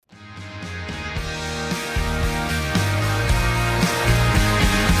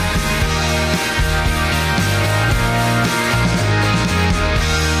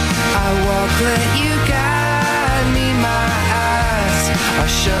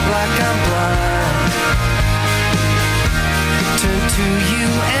like I'm blind. Turn to you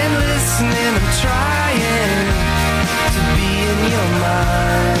and listening, I'm trying to be in your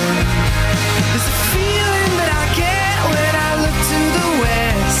mind. There's a feeling that I get when I look to the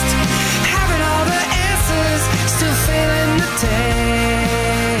west, having all the answers, still failing the test.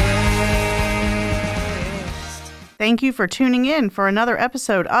 Thank you for tuning in for another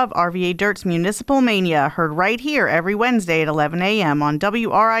episode of RVA Dirt's Municipal Mania, heard right here every Wednesday at 11 a.m. on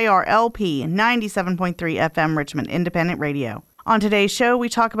WRIR-LP 97.3 FM Richmond Independent Radio. On today's show, we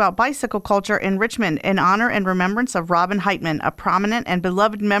talk about bicycle culture in Richmond in honor and remembrance of Robin Heitman, a prominent and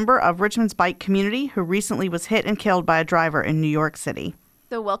beloved member of Richmond's bike community who recently was hit and killed by a driver in New York City.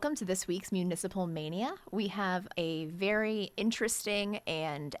 So welcome to this week's Municipal Mania. We have a very interesting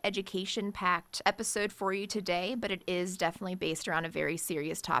and education-packed episode for you today, but it is definitely based around a very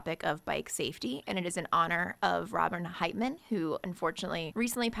serious topic of bike safety, and it is in honor of Robin Heitman, who unfortunately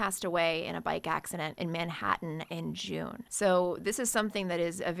recently passed away in a bike accident in Manhattan in June. So this is something that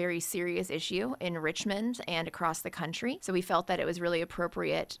is a very serious issue in Richmond and across the country. So we felt that it was really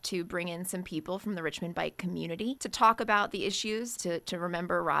appropriate to bring in some people from the Richmond bike community to talk about the issues, to remember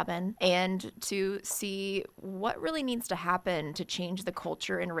Robin, and to see what really needs to happen to change the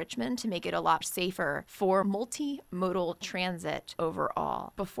culture in Richmond to make it a lot safer for multimodal transit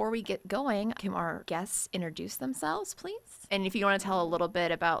overall. Before we get going, can our guests introduce themselves, please? And if you want to tell a little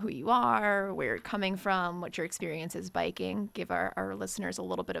bit about who you are, where you're coming from, what your experience is biking, give our listeners a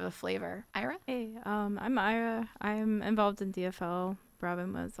little bit of a flavor. Ira? Hey, I'm Ira. I'm involved in DFL.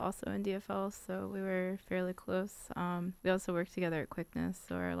 Robin was also in DFL, so we were fairly close. We also worked together at Quickness,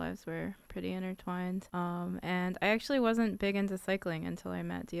 so our lives were pretty intertwined. And I actually wasn't big into cycling until I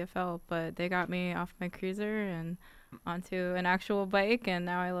met DFL, but they got me off my cruiser and onto an actual bike, and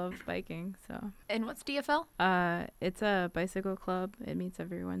now I love biking. So. And what's DFL? It's a bicycle club. It meets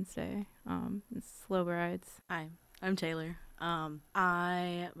every Wednesday. It's slow rides. Hi, I'm Taylor.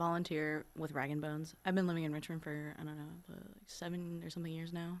 I volunteer with Rag & Bones. I've been living in Richmond for, 7 or something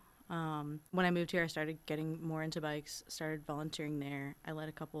years now. When I moved here, I started getting more into bikes, started volunteering there. I led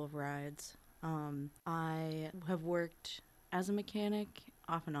a couple of rides. I have worked as a mechanic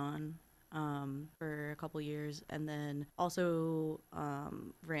off and on for a couple years, and then also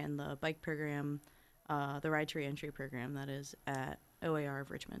ran the bike program, the Ride to Reentry program that is at OAR of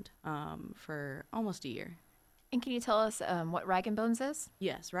Richmond for almost a year. And can you tell us what Rag & Bones is?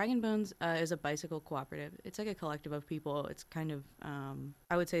 Yes, Rag & Bones is a bicycle cooperative. It's like a collective of people. It's kind of,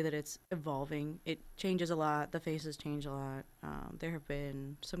 I would say that it's evolving. It changes a lot. The faces change a lot. There have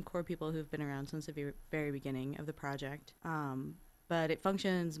been some core people who've been around since the very beginning of the project. But it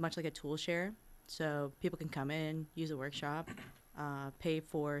functions much like a tool share. So people can come in, use a workshop, pay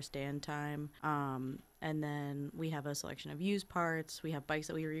for stand time, and then we have a selection of used parts. We have bikes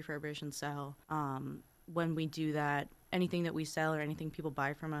that we refurbish and sell. When we do that, anything that we sell or anything people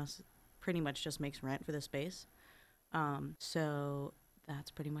buy from us pretty much just makes rent for the space. So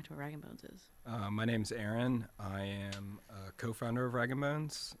that's pretty much what Rag & Bones is. My name's Aaron. I am a co-founder of Rag &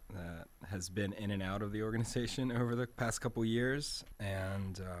 Bones that has been in and out of the organization over the past couple years,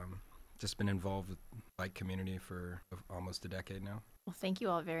 and just been involved with the bike community for almost a decade now. Well, thank you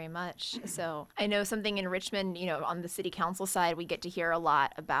all very much. So I know something in Richmond, on the city council side, we get to hear a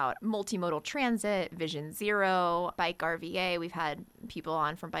lot about multimodal transit, Vision Zero, Bike RVA. We've had people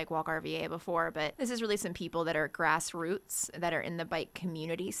on from Bike Walk RVA before, but this is really some people that are grassroots that are in the bike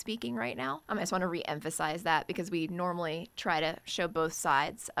community speaking right now. I just want to reemphasize that because we normally try to show both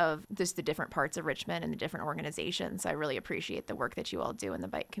sides of just the different parts of Richmond and the different organizations. So I really appreciate the work that you all do in the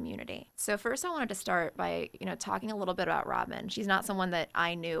bike community. So first I wanted to start by, talking a little bit about Robin. She's not someone that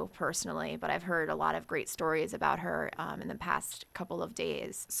I knew personally, but I've heard a lot of great stories about her in the past couple of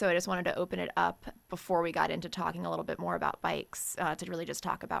days. So I just wanted to open it up before we got into talking a little bit more about bikes to really just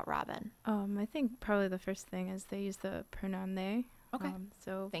talk about Robin. I think probably the first thing is they use the pronoun they. Okay.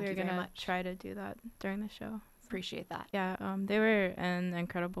 So Thank we're you very going to much. try to do that during the show. Appreciate that. Yeah, they were an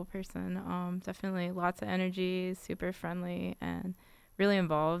incredible person. Definitely lots of energy, super friendly, and really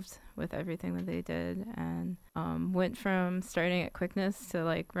involved with everything that they did, and went from starting at Quickness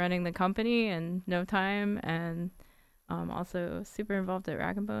to running the company in no time, and also super involved at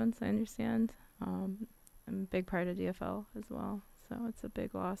Rag & Bones, I understand. I'm a big part of DFL as well, so it's a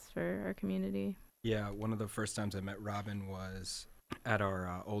big loss for our community. Yeah, one of the first times I met Robin was at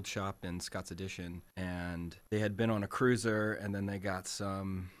our old shop in Scott's Addition, and they had been on a cruiser, and then they got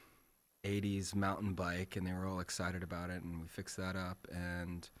some 80s mountain bike, and they were all excited about it, and we fixed that up,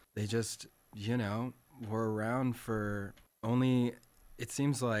 and they just, were around for only, it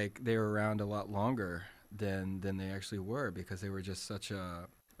seems like they were around a lot longer than they actually were, because they were just such a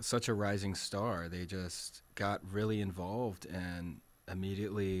such a rising star. They just got really involved, and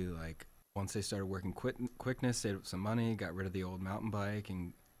immediately, like, once they started working quickness, saved up some money, got rid of the old mountain bike,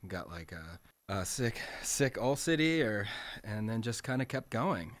 and got like a sick All-City, and then just kind of kept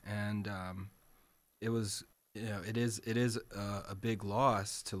going. And it was, it is a big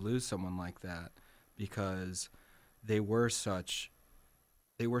loss to lose someone like that, because they were such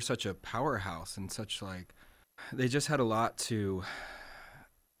a powerhouse, and such, like, they just had a lot to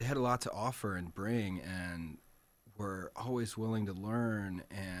offer and bring, and were always willing to learn,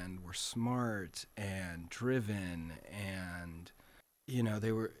 and were smart and driven, and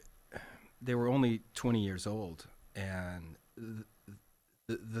they were only 20 years old, and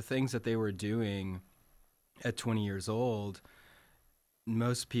the things that they were doing at 20 years old,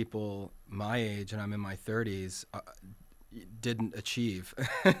 most people my age, and I'm in my 30s, didn't achieve.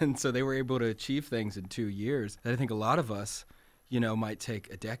 And so they were able to achieve things in 2 years that I think a lot of us, might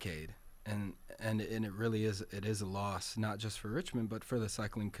take a decade. And it really is a loss, not just for Richmond, but for the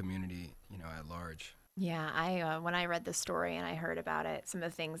cycling community, at large. Yeah, I when I read the story and I heard about it, some of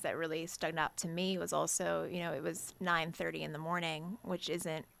the things that really stuck out to me was also, it was 9:30 in the morning, which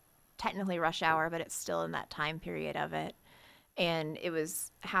isn't technically rush hour, but it's still in that time period of it. And it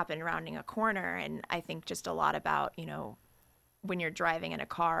happened rounding a corner, and I think just a lot about, when you're driving in a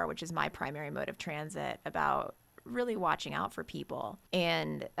car, which is my primary mode of transit, about really watching out for people.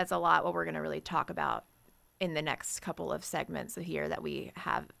 And that's a lot what we're going to really talk about in the next couple of segments here that we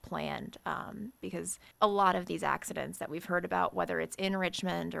have planned, because a lot of these accidents that we've heard about, whether it's in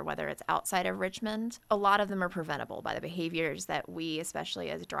Richmond or whether it's outside of Richmond, a lot of them are preventable by the behaviors that we, especially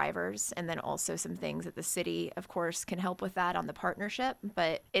as drivers, and then also some things that the city, of course, can help with that on the partnership.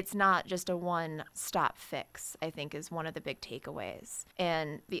 But it's not just a one-stop fix, I think, is one of the big takeaways.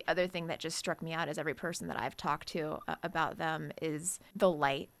 And the other thing that just struck me out is every person that I've talked to about them is the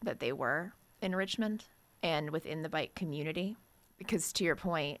light that they were in Richmond and within the bike community. Because to your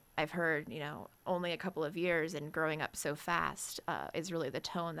point, I've heard, only a couple of years and growing up so fast is really the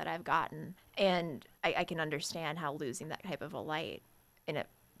tone that I've gotten. And I can understand how losing that type of a light in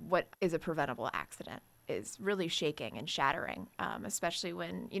what is a preventable accident is really shaking and shattering, especially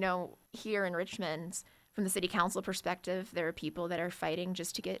when, here in Richmond, from the city council perspective, there are people that are fighting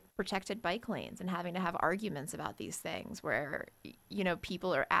just to get protected bike lanes and having to have arguments about these things where,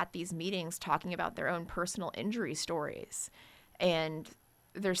 people are at these meetings talking about their own personal injury stories. And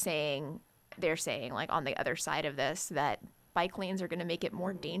they're saying like on the other side of this, that bike lanes are going to make it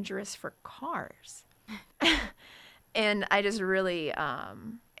more dangerous for cars. And I just really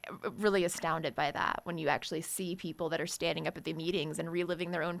astounded by that when you actually see people that are standing up at the meetings and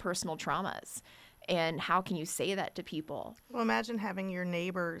reliving their own personal traumas. And how can you say that to people? Well, imagine having your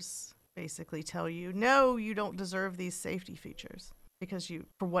neighbors basically tell you, no, you don't deserve these safety features because you,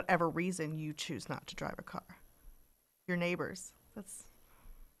 for whatever reason, you choose not to drive a car. Your neighbors.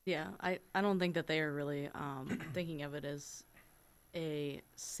 Yeah, I don't think that they are really thinking of it as a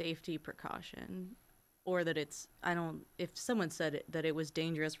safety precaution, or that if someone said that it was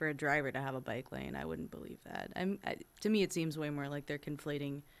dangerous for a driver to have a bike lane, I wouldn't believe that. To me, it seems way more like they're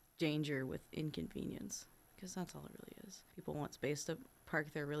conflating danger with inconvenience, because that's all it really is. People want space to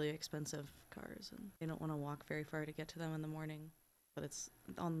park their really expensive cars, and they don't want to walk very far to get to them in the morning. But it's,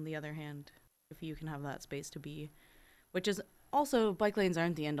 on the other hand, if you can have that space to be, which is also, bike lanes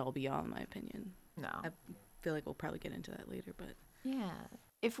aren't the end-all be-all, in my opinion. No. I feel like we'll probably get into that later, but... Yeah.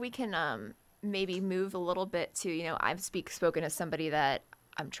 If we can maybe move a little bit to, I've spoken as somebody that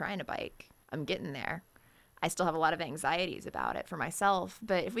I'm trying to bike. I'm getting there. I still have a lot of anxieties about it for myself.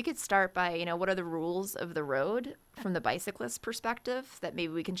 But if we could start by, what are the rules of the road from the bicyclist perspective that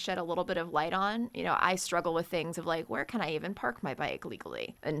maybe we can shed a little bit of light on? I struggle with things of like, where can I even park my bike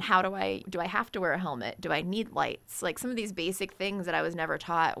legally? And how do I have to wear a helmet? Do I need lights? Like some of these basic things that I was never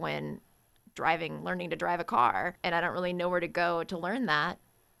taught when learning to drive a car. And I don't really know where to go to learn that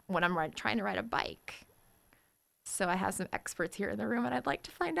when I'm trying to ride a bike. So I have some experts here in the room and I'd like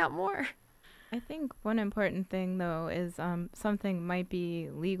to find out more. I think one important thing, though, is something might be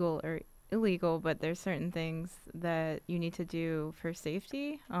legal or illegal, but there's certain things that you need to do for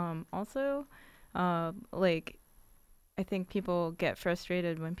safety. Also, like, I think people get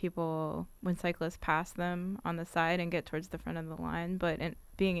frustrated when cyclists pass them on the side and get towards the front of the line, but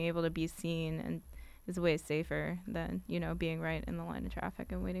being able to be seen and is way safer than, being right in the line of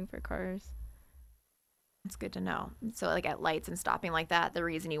traffic and waiting for cars. It's good to know. So like at lights and stopping like that, the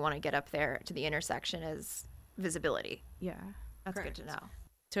reason you want to get up there to the intersection is visibility. Yeah. That's Correct. good to know.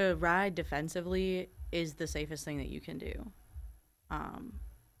 To ride defensively is the safest thing that you can do.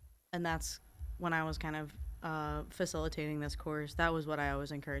 And that's when I was kind of facilitating this course, that was what I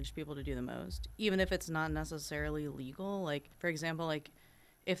always encouraged people to do the most, even if it's not necessarily legal. Like, for example, like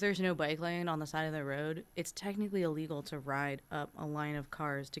if there's no bike lane on the side of the road, it's technically illegal to ride up a line of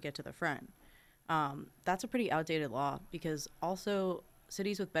cars to get to the front. That's a pretty outdated law, because also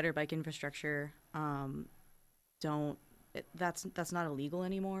cities with better bike infrastructure that's not illegal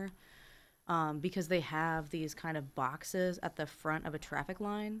anymore, because they have these kind of boxes at the front of a traffic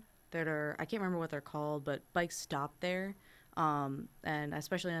line that are, I can't remember what they're called, but bikes stop there. And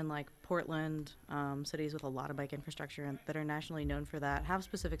especially in like Portland, cities with a lot of bike infrastructure and that are nationally known for that, have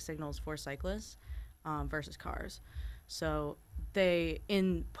specific signals for cyclists versus cars. So they,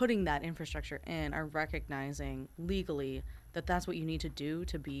 in putting that infrastructure in, are recognizing legally that that's what you need to do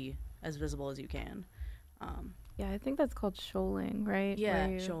to be as visible as you can. Yeah, I think that's called shoaling, right? Yeah,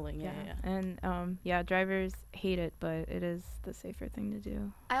 Where shoaling, yeah. And drivers hate it, but it is the safer thing to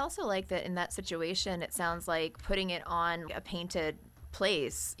do. I also like that in that situation, it sounds like putting it on a painted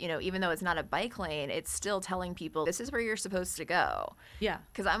place, you know, even though it's not a bike lane, it's still telling people this is where you're supposed to go. Yeah.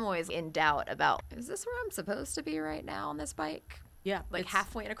 Because I'm always in doubt about, is this where I'm supposed to be right now on this bike? Yeah. Like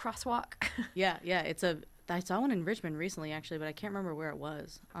halfway in a crosswalk. Yeah. I saw one in Richmond recently, actually, but I can't remember where it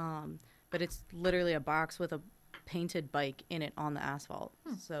was. But it's literally a box with a painted bike in it on the asphalt.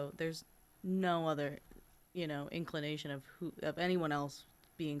 So there's no other, inclination of anyone else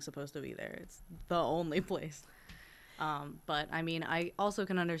being supposed to be there. It's the only place. But I mean, I also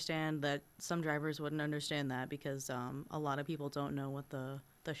can understand that some drivers wouldn't understand that, because a lot of people don't know what the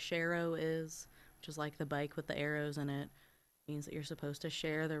sharo is, which is like the bike with the arrows in it. Means that you're supposed to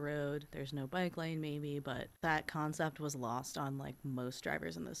share the road. There's no bike lane maybe, but that concept was lost on like most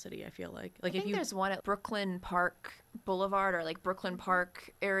drivers in the city, I feel like. Like, I think there's one at Brooklyn Park Boulevard, or like Brooklyn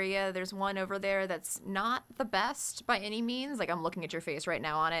Park area. There's one over there that's not the best by any means. Like, I'm looking at your face right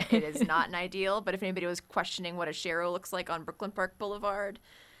now on it. It is not an ideal, but if anybody was questioning what a sharo looks like on Brooklyn Park Boulevard,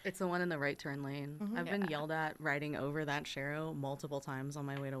 it's the one in the right turn lane. Mm-hmm. I've been yelled at riding over that sharo multiple times on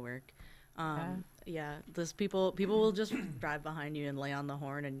my way to work. This people will just drive behind you and lay on the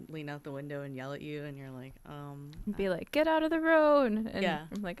horn and lean out the window and yell at you, and you're like, be like, get out of the road. And yeah.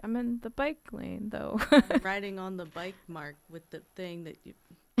 I'm like, I'm in the bike lane though. I'm riding on the bike mark with the thing that you.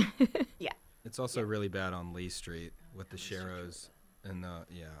 Yeah. It's also really bad on Lee Street with the sharos and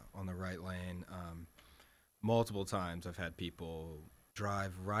on the right lane. Multiple times I've had people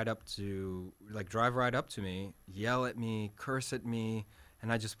drive right up to me, yell at me, curse at me.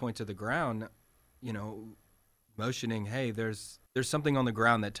 And I just point to the ground, motioning, hey, there's something on the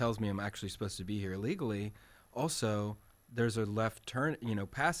ground that tells me I'm actually supposed to be here legally. Also, there's a left turn,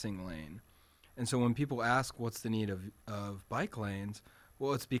 passing lane. And so when people ask what's the need of bike lanes,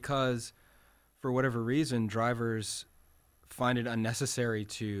 well, it's because for whatever reason, drivers find it unnecessary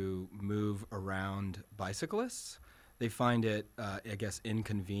to move around bicyclists. They find it,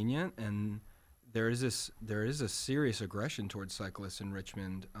 inconvenient, and there is a serious aggression towards cyclists in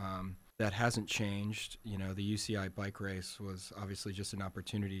Richmond that hasn't changed. The UCI bike race was obviously just an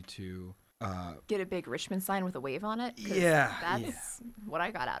opportunity to get a big Richmond sign with a wave on it. That's what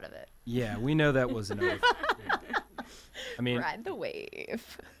I got out of it. Yeah, we know that was an oath. I mean, ride the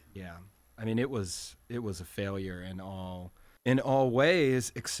wave. Yeah, I mean it was a failure in all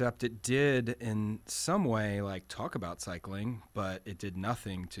ways, except it did in some way like talk about cycling, but it did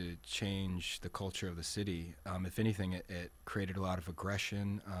nothing to change the culture of the city. If anything, it created a lot of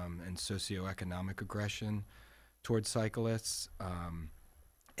aggression and socioeconomic aggression towards cyclists,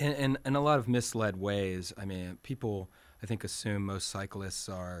 in a lot of misled ways. I mean, people, I think, assume most cyclists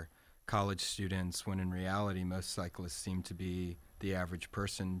are college students, when in reality most cyclists seem to be the average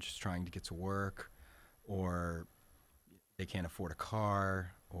person just trying to get to work, or they can't afford a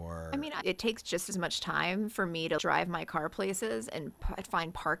car, or... I mean, it takes just as much time for me to drive my car places and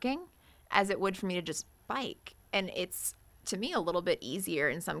find parking as it would for me to just bike. And it's, to me, a little bit easier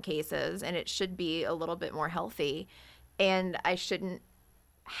in some cases, and it should be a little bit more healthy. And I shouldn't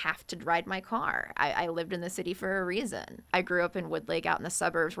have to ride my car. I lived in the city for a reason. I grew up in Woodlake, out in the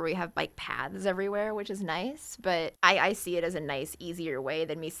suburbs, where we have bike paths everywhere, which is nice. But I see it as a nice, easier way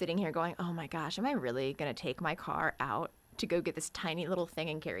than me sitting here going, oh my gosh, am I really going to take my car out to go get this tiny little thing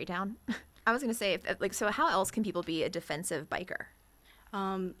in Carytown? I was going to say, so how else can people be a defensive biker?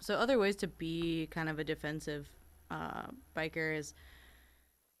 So other ways to be kind of a defensive biker is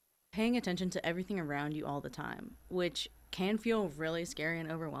paying attention to everything around you all the time, which can feel really scary and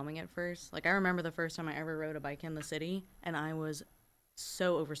overwhelming at first. Like, I remember the first time I ever rode a bike in the city, and I was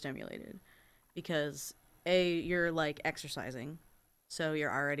so overstimulated because, you're, like, exercising. So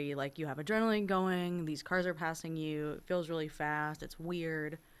you're already, like, you have adrenaline going, these cars are passing you, it feels really fast, it's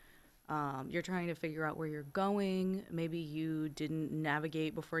weird. You're trying to figure out where you're going. Maybe you didn't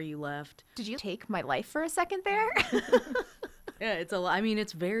navigate before you left. Did you take my life for a second there? Yeah,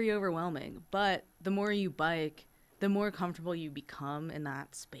 it's very overwhelming. But the more you bike, the more comfortable you become in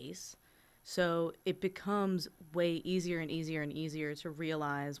that space. So it becomes way easier and easier and easier to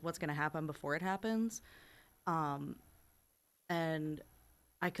realize what's going to happen before it happens. And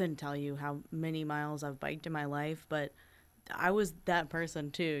I couldn't tell you how many miles I've biked in my life, but I was that person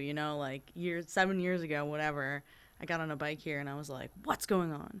too, like 7 years ago, whatever. I got on a bike here and I was like, what's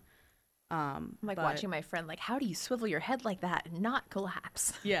going on? I'm like watching my friend, like, how do you swivel your head like that and not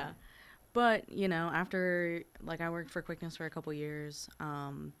collapse? Yeah. But, after, I worked for Quickness for a couple years,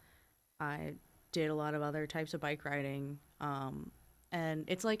 I did a lot of other types of bike riding. And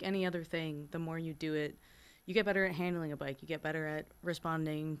it's like any other thing. The more you do it, you get better at handling a bike. You get better at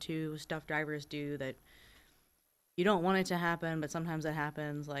responding to stuff drivers do that you don't want it to happen, but sometimes it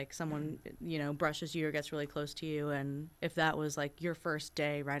happens. Like someone, brushes you or gets really close to you. And if that was like your first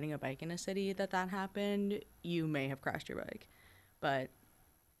day riding a bike in a city that happened, you may have crashed your bike. But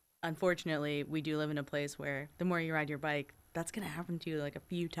unfortunately, we do live in a place where the more you ride your bike, that's going to happen to you like a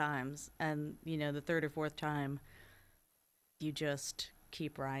few times. And, the third or fourth time, you just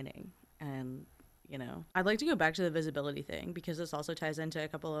keep riding. And, I'd like to go back to the visibility thing because this also ties into a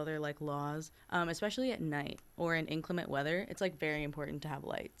couple other laws, especially at night or in inclement weather. It's very important to have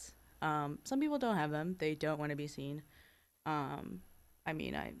lights. Some people don't have them. They don't want to be seen. Having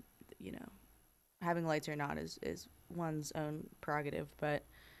lights or not is one's own prerogative, but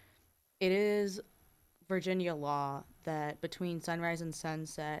it is Virginia law that between sunrise and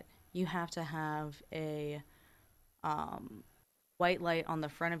sunset, you have to have a white light on the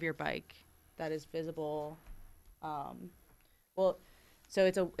front of your bike that is visible. So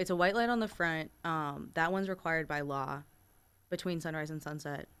it's a white light on the front. That one's required by law between sunrise and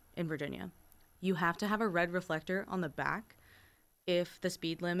sunset in Virginia. You have to have a red reflector on the back if the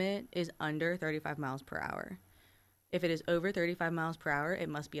speed limit is under 35 miles per hour. If it is over 35 miles per hour, it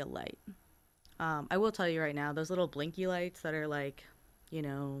must be a light. I will tell you right now, those little blinky lights that are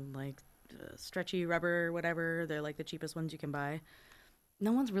stretchy rubber or whatever, they're the cheapest ones you can buy.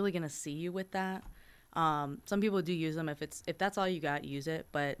 No one's really going to see you with that. Some people do use them. If that's all you got, use it.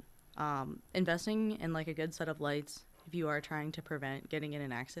 But investing in a good set of lights, if you are trying to prevent getting in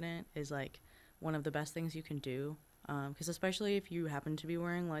an accident, is one of the best things you can do. Because especially if you happen to be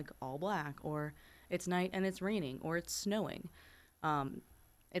wearing all black, or it's night and it's raining, or it's snowing.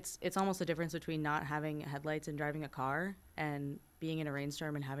 It's almost the difference between not having headlights and driving a car and being in a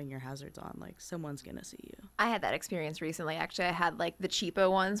rainstorm and having your hazards on. Someone's gonna see you. I had that experience recently. Actually, I had the cheapo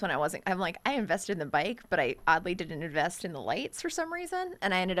ones when I invested in the bike, but I oddly didn't invest in the lights for some reason.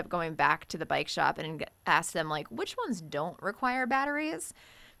 And I ended up going back to the bike shop and asked them which ones don't require batteries.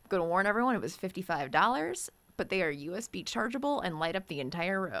 I'm gonna warn everyone, it was $55. But they are USB chargeable and light up the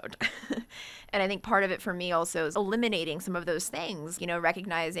entire road. And I think part of it for me also is eliminating some of those things,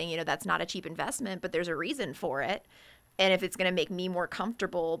 recognizing, that's not a cheap investment, but there's a reason for it. And if it's going to make me more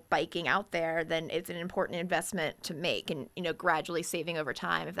comfortable biking out there, then it's an important investment to make and, gradually saving over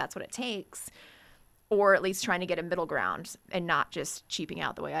time if that's what it takes, or at least trying to get a middle ground and not just cheaping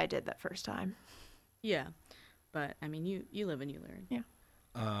out the way I did that first time. Yeah. But, you live and you learn. Yeah.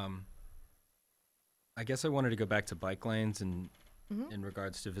 I guess I wanted to go back to bike lanes and in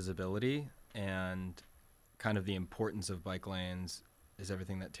regards to visibility and kind of the importance of bike lanes is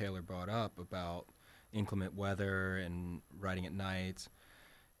everything that Taylor brought up about inclement weather and riding at night,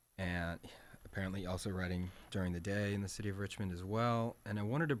 and apparently also riding during the day in the city of Richmond as well. And I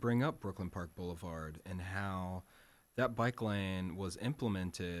wanted to bring up Brooklyn Park Boulevard and how that bike lane was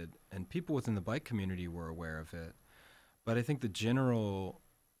implemented and people within the bike community were aware of it. But I think the general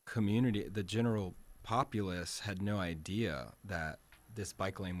community, the general populace had no idea that this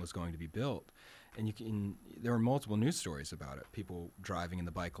bike lane was going to be built. And there were multiple news stories about it. People driving in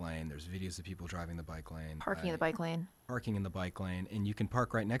the bike lane. There's videos of people driving the bike lane. Parking in the bike lane. Parking in the bike lane. And you can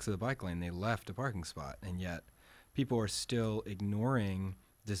park right next to the bike lane. They left a parking spot. And yet people are still ignoring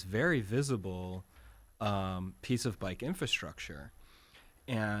this very visible piece of bike infrastructure.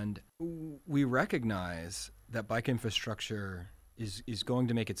 And we recognize that bike infrastructure is going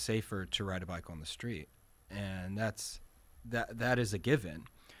to make it safer to ride a bike on the street. And that is a given.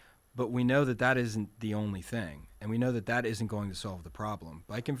 But we know that isn't the only thing, and we know that isn't going to solve the problem.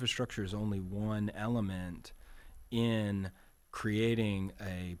 Bike infrastructure is only one element in creating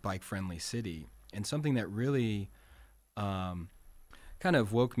a bike-friendly city, and something that really kind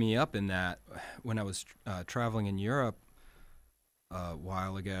of woke me up in that when I was traveling in Europe a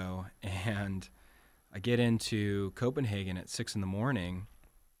while ago, and I get into Copenhagen at 6 in the morning,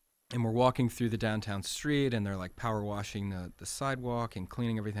 and we're walking through the downtown street, and they're like power washing the sidewalk and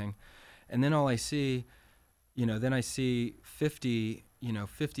cleaning everything. And then all I see, then I see 50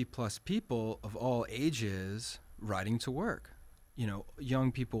 plus people of all ages riding to work.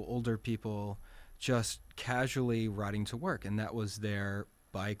 Young people, older people, just casually riding to work. And that was their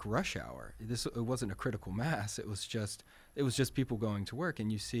bike rush hour. It wasn't a critical mass. It was just people going to work.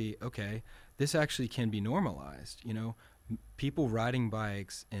 And you see, okay, this actually can be normalized. People riding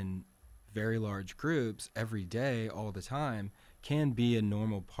bikes in very large groups every day, all the time, can be a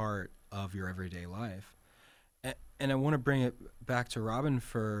normal part of your everyday life. And I want to bring it back to Robin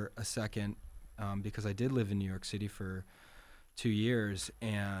for a second, because I did live in New York City for 2 years,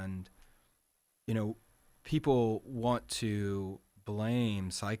 and people want to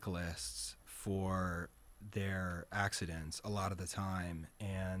blame cyclists for their accidents a lot of the time,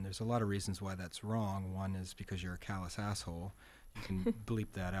 and there's a lot of reasons why that's wrong. One is because you're a callous asshole. You can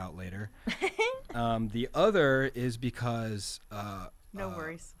bleep that out later. The other is because No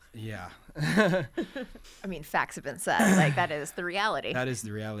worries. yeah. I mean, facts have been said. Like, that is the reality. That is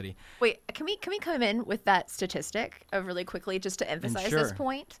the reality. Wait, can we come in with that statistic really quickly just to emphasize this sure.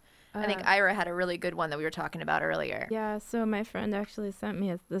 point? I think Ira had a really good one that we were talking about earlier. Yeah, so my friend actually sent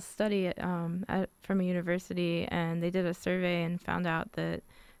me this study from a university, and they did a survey and found out that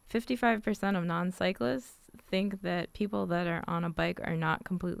 55% of non-cyclists think that people that are on a bike are not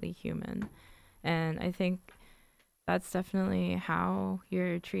completely human. And I think that's definitely how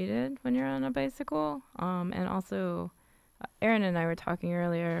you're treated when you're on a bicycle. And also, Aaron and I were talking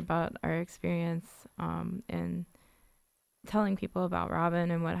earlier about our experience in telling people about Robin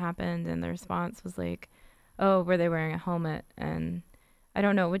and what happened, and the response was like, oh, were they wearing a helmet? And I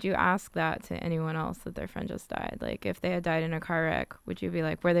don't know, would you ask that to anyone else that their friend just died? Like, if they had died in a car wreck, would you be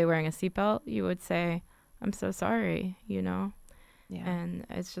like, were they wearing a seatbelt? You would say, I'm so sorry, Yeah. And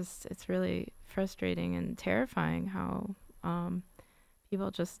it's really frustrating and terrifying how people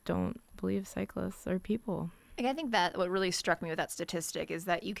just don't believe cyclists are people. I think that what really struck me with that statistic is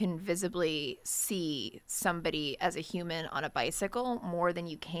that you can visibly see somebody as a human on a bicycle more than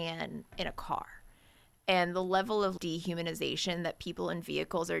you can in a car. And the level of dehumanization that people in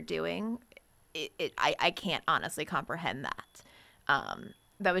vehicles are doing, I can't honestly comprehend that.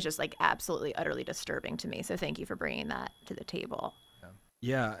 That was just like absolutely, utterly disturbing to me. So thank you for bringing that to the table.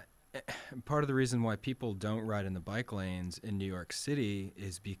 Yeah. Part of the reason why people don't ride in the bike lanes in New York City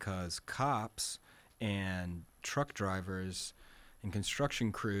is because cops and truck drivers and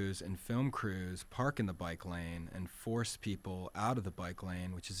construction crews and film crews park in the bike lane and force people out of the bike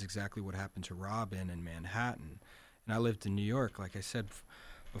lane, which is exactly what happened to Robin in Manhattan. And I lived in New York, like I said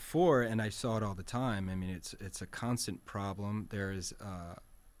before, and I saw it all the time. I mean, it's a constant problem. There is a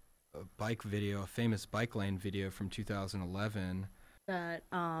bike video, a famous bike lane video from 2011. That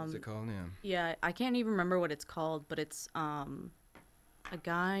What's it called? Yeah, I can't even remember what it's called, but it's a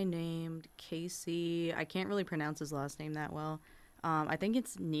guy named Casey. I can't really pronounce his last name that well. I think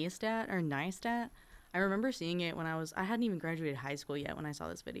it's Neistat or Neistat. I remember seeing it when I hadn't even graduated high school yet when I saw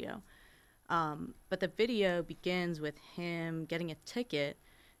this video. But the video begins with him getting a ticket.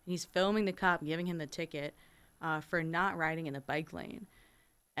 And he's filming the cop giving him the ticket for not riding in the bike lane.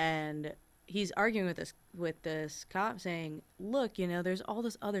 And he's arguing with this cop saying, look, there's all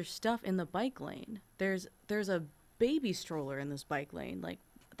this other stuff in the bike lane. There's a baby stroller in this bike lane. Like,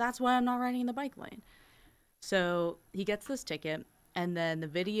 that's why I'm not riding in the bike lane. So he gets this ticket, and then the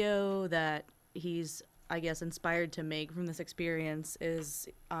video that he's, I guess, inspired to make from this experience is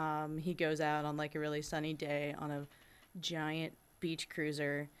he goes out on like a really sunny day on a giant beach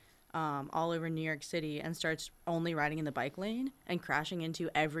cruiser all over New York City and starts only riding in the bike lane and crashing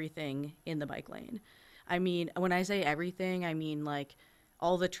into everything in the bike lane. I mean, when I say everything, I mean like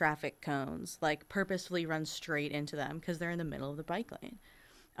all the traffic cones, like purposefully run straight into them because they're in the middle of the bike lane.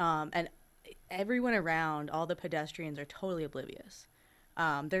 And everyone around, all the pedestrians are totally oblivious.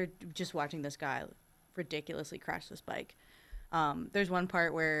 They're just watching this guy ridiculously crash this bike. There's one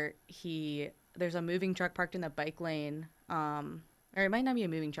part where there's a moving truck parked in the bike lane, or it might not be a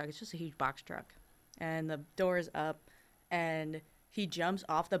moving truck, it's just a huge box truck. And the door is up, and he jumps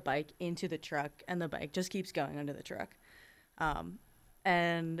off the bike into the truck, and the bike just keeps going under the truck.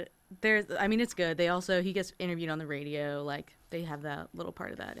 And it's good. He gets interviewed on the radio, like, they have that little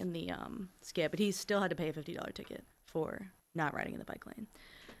part of that in the skit, but he still had to pay a $50 ticket for not riding in the bike lane.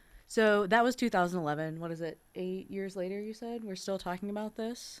 So that was 2011. What is it? 8 years later, you said? We're still talking about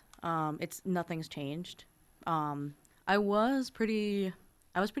this. Nothing's changed. I was pretty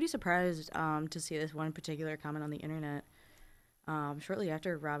surprised to see this one particular comment on the internet. Shortly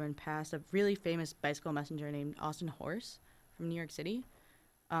after Robin passed, a really famous bicycle messenger named Austin Horse from New York City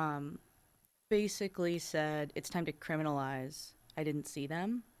basically said it's time to criminalize "I didn't see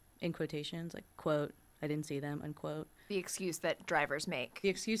them" in quotations, like quote "I didn't see them" unquote. The excuse that drivers make. The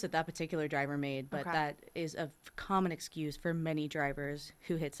excuse that particular driver made, but Okay. that is a common excuse for many drivers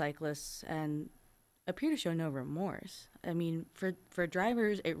who hit cyclists and appear to show no remorse. I mean, for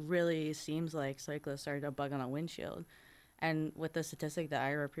drivers, it really seems like cyclists are a bug on a windshield. And with the statistic that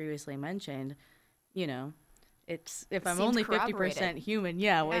Ira previously mentioned, you know, it's if I'm Seems only 50% corroborated. human,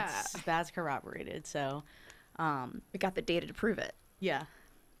 that's corroborated. So, We got the data to prove it. yeah,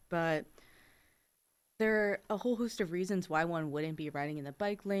 but there are a whole host of reasons why one wouldn't be riding in the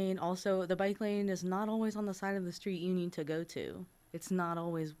bike lane. Also, the bike lane is not always on the side of the street you need to go to. It's not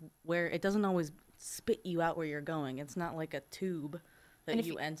always it doesn't always spit you out where you're going. It's not like a tube that And if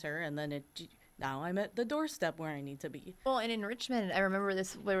you enter and then now I'm at the doorstep where I need to be. Well, and in Richmond, I remember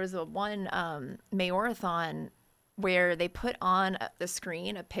there was a one Mayorathon where they put on the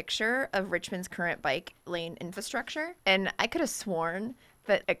screen a picture of Richmond's current bike lane infrastructure. And I could have sworn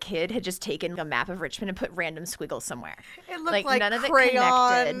that a kid had just taken a map of Richmond and put random squiggles somewhere. It looked like none of it crayons,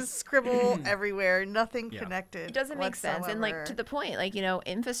 connected. scribble everywhere, nothing Yeah. connected. It doesn't make sense. And like to the point, like, you know,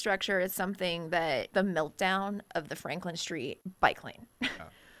 infrastructure is something that the meltdown of the Franklin Street bike lane.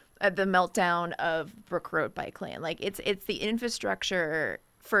 The meltdown of Brook Road bike lane. Like it's the infrastructure.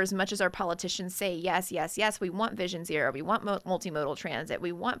 For as much as our politicians say, yes, yes, yes, we want Vision Zero, we want multimodal transit,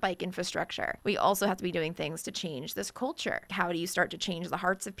 we want bike infrastructure, we also have to be doing things to change this culture. How do you start to change the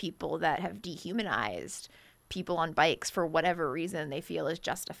hearts of people that have dehumanized people on bikes for whatever reason they feel is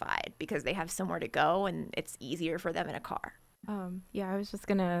justified because they have somewhere to go and it's easier for them in a car? Yeah, I was just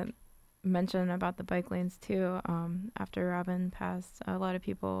going to mention about the bike lanes too. After Robin passed, a lot of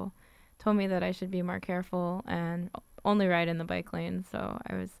people told me that I should be more careful and only ride in the bike lane. So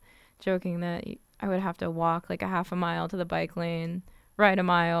I was joking that I would have to walk like a half a mile to the bike lane, ride a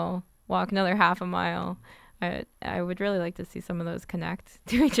mile, walk another half a mile. I would really like to see some of those connect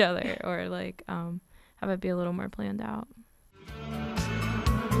to each other or like have it be a little more planned out.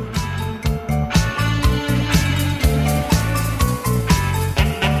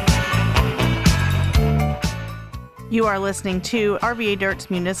 You are listening to RVA Dirt's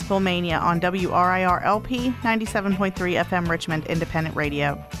Municipal Mania on WRIR LP 97.3 FM Richmond Independent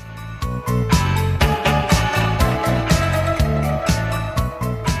Radio.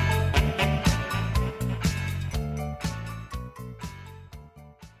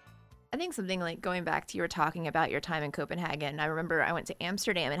 I think something like going back to you were talking about your time in Copenhagen. I remember I went to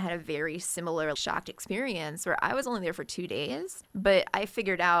Amsterdam and had a very similar shocked experience where I was only there for 2 days, but I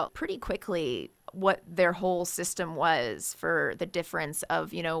figured out pretty quickly what their whole system was for the difference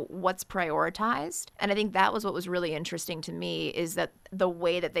of, you know, what's prioritized. And I think that was what was really interesting to me is that the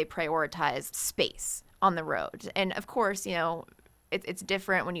way that they prioritized space on the road. And of course, you know, it's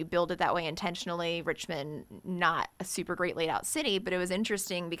different when you build it that way intentionally. Richmond, not a super great laid out city, but it was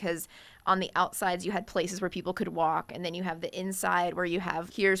interesting because on the outsides you had places where people could walk, and then you have the inside where you have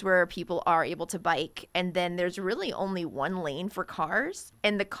here's where people are able to bike, and then there's really only one lane for cars,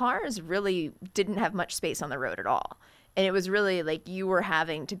 and the cars really didn't have much space on the road at all. And it was really like you were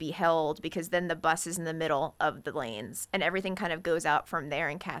having to be held because then the bus is in the middle of the lanes and everything kind of goes out from there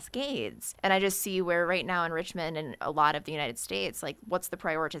in cascades. And I just see where right now in Richmond and a lot of the United States, like what's the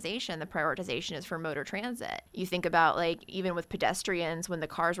prioritization? The prioritization is for motor transit. You think about like even with pedestrians when the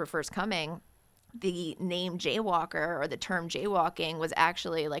cars were first coming, the name jaywalker or the term jaywalking was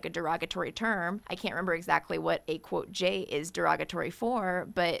actually like a derogatory term. I can't remember exactly what a quote J is derogatory for,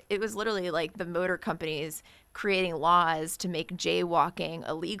 but it was literally like the motor companies creating laws to make jaywalking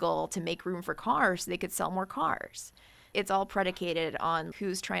illegal to make room for cars so they could sell more cars. It's all predicated on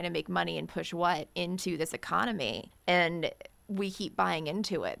who's trying to make money and push what into this economy. And we keep buying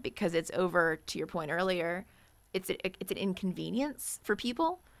into it because it's over, to your point earlier, it's an inconvenience for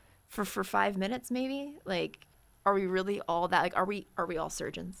people. For 5 minutes maybe. Like, are we really all that? Like, are we all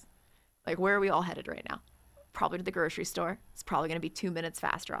surgeons? Like, where are we all headed right now? Probably to the grocery store. It's probably going to be 2 minutes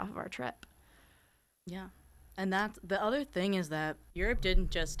faster off of our trip. Yeah. And that's the other thing is that Europe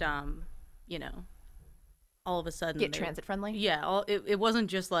didn't just you know, all of a sudden Get transit friendly? Yeah, it wasn't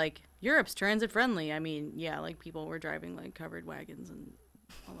just like Europe's transit friendly. I mean, yeah, like people were driving like covered wagons and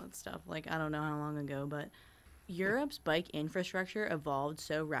all that stuff. Like I don't know how long ago, but Europe's bike infrastructure evolved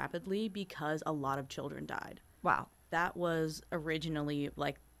so rapidly because a lot of children died. Wow. That was originally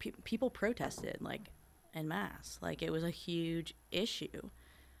like people protested like en masse. Like it was a huge issue.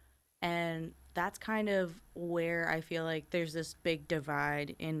 And that's kind of where I feel like there's this big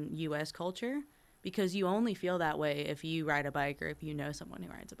divide in US culture because you only feel that way if you ride a bike or if you know someone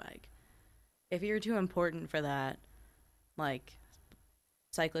who rides a bike. If you're too important for that, like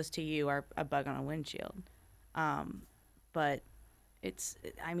cyclists to you are a bug on a windshield. But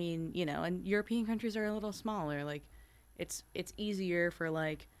I mean, you know, and European countries are a little smaller. Like, it's easier for,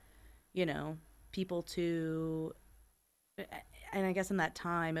 like, you know, people to, and I guess in that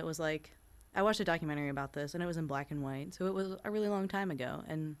time it was like, I watched a documentary about this and it was in black and white. So it was a really long time ago,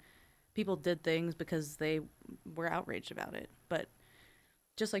 and people did things because they were outraged about it. But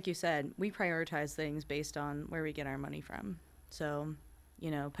just like you said, we prioritize things based on where we get our money from. So,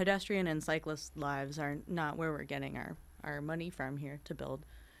 you know, pedestrian and cyclist lives are not where we're getting our money from here to build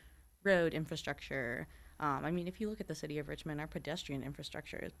road infrastructure. I mean, if you look at the city of Richmond, our pedestrian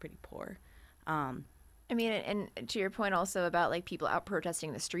infrastructure is pretty poor. I mean, and to your point also about, like, people out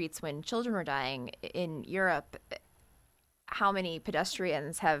protesting the streets when children were dying in Europe, how many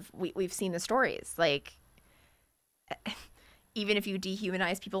pedestrians we've seen the stories, like, even if you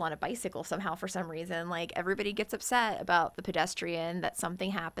dehumanize people on a bicycle somehow for some reason, like, everybody gets upset about the pedestrian, that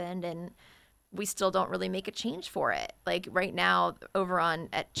something happened, and we still don't really make a change for it. Like, right now over on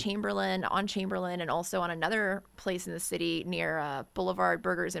Chamberlain, and also on another place in the city near Boulevard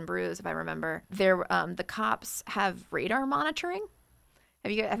Burgers and Brews, if I remember, there the cops have radar monitoring.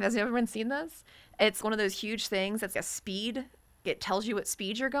 Has everyone seen this? It's one of those huge things that's a speed. It tells you what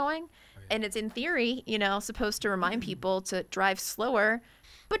speed you're going. And it's, in theory, you know, supposed to remind people to drive slower,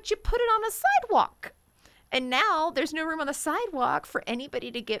 but you put it on a sidewalk. And now there's no room on the sidewalk for anybody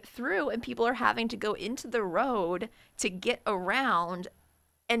to get through, and people are having to go into the road to get around.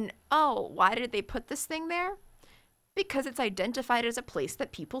 And, oh, why did they put this thing there? Because it's identified as a place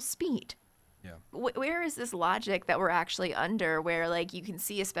that people speed. Yeah. Where is this logic that we're actually under, where, like, you can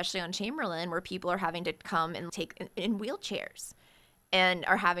see, especially on Chamberlain, where people are having to come and take in wheelchairs and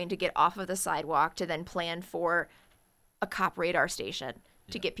are having to get off of the sidewalk to then plan for a cop radar station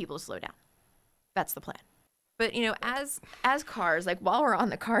to get people to slow down. That's the plan. But, you know, as cars, like, while we're on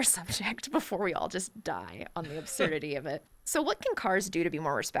the car subject, before we all just die on the absurdity of it. So what can cars do to be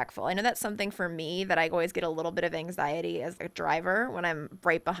more respectful? I know that's something for me that I always get a little bit of anxiety as a driver when I'm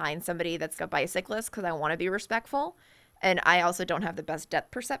right behind somebody that's a bicyclist, because I want to be respectful. And I also don't have the best depth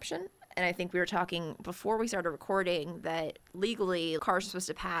perception. And I think we were talking before we started recording that legally cars are supposed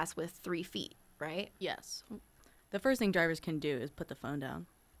to pass with 3 feet, right? Yes. The first thing drivers can do is put the phone down,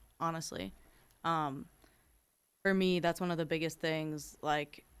 honestly. For me, that's one of the biggest things.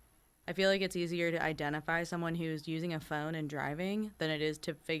 Like, I feel like it's easier to identify someone who's using a phone and driving than it is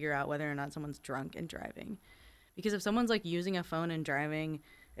to figure out whether or not someone's drunk and driving. Because if someone's, like, using a phone and driving,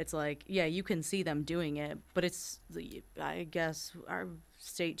 it's like, yeah, you can see them doing it, but it's, I guess our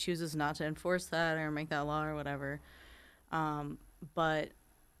state chooses not to enforce that or make that law or whatever. But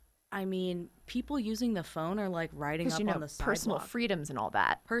I mean, people using the phone are, like, riding up on the sidewalk. Personal freedoms and all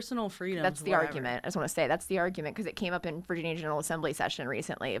that. Personal freedoms. That's the argument. I just want to say that's the argument, because it came up in Virginia General Assembly session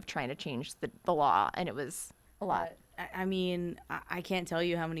recently of trying to change the law, and it was a lot. I mean, I can't tell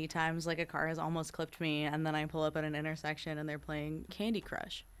you how many times, like, a car has almost clipped me, and then I pull up at an intersection and they're playing Candy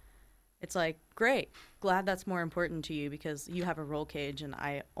Crush. It's like, great. Glad that's more important to you because you have a roll cage and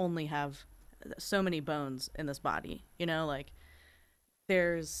I only have so many bones in this body. You know, like,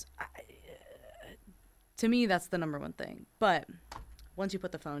 to me, that's the number one thing. But once you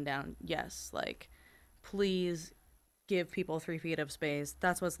put the phone down, yes, like, please give people 3 feet of space.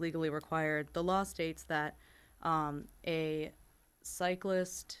 That's what's legally required. The law states that a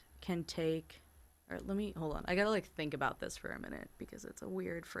cyclist can take, or hold on. I gotta, like, think about this for a minute because it's a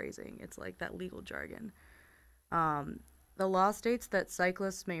weird phrasing. It's like that legal jargon. The law states that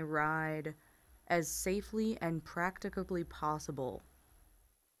cyclists may ride as safely and practicably possible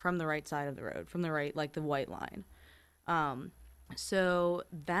from the right side of the road, from the right, like, the white line. So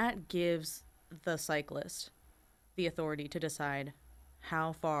that gives the cyclist the authority to decide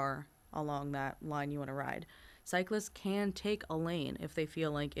how far along that line you want to ride. Cyclists can take a lane if they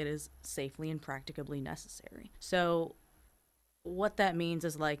feel like it is safely and practicably necessary. So what that means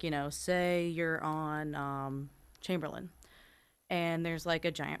is, like, you know, say you're on Chamberlain and there's, like,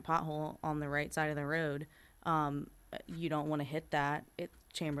 a giant pothole on the right side of the road. You don't want to hit that.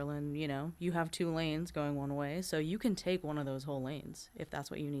 Chamberlain, you know, you have 2 lanes going one way, so you can take one of those whole lanes if that's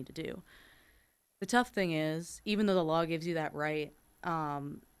what you need to do. The tough thing is, even though the law gives you that right,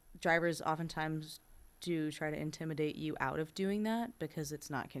 drivers oftentimes do try to intimidate you out of doing that because it's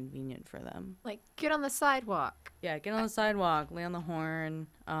not convenient for them. Like, get on the sidewalk. Yeah, get on the sidewalk, lay on the horn,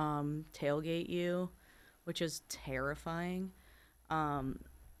 tailgate you, which is terrifying. And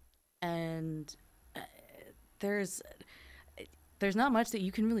there's not much that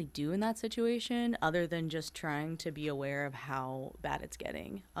you can really do in that situation other than just trying to be aware of how bad it's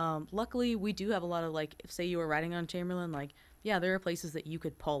getting. Luckily, we do have a lot of, like, say you were riding on Chamberlain, like, yeah, there are places that you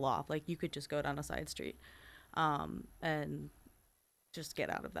could pull off. Like, you could just go down a side street and just get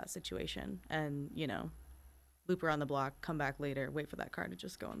out of that situation and, you know, loop around the block, come back later, wait for that car to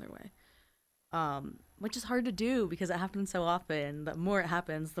just go on their way. Which is hard to do because it happens so often. The more it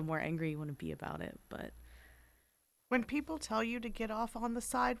happens, the more angry you want to be about it. But When people tell you to get off on the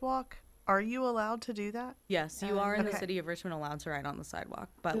sidewalk, are you allowed to do that? yes, you are in the Okay. city of Richmond allowed to ride on the sidewalk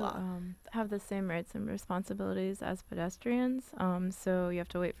by You, law. have the same rights and responsibilities as pedestrians. So you have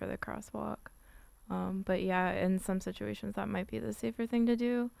to wait for the crosswalk. But yeah, in some situations that might be the safer thing to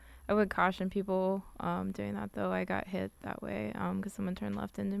do. I would caution people doing that though. I got hit that way because someone turned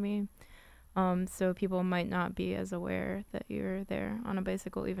left into me. So people might not be as aware that you're there on a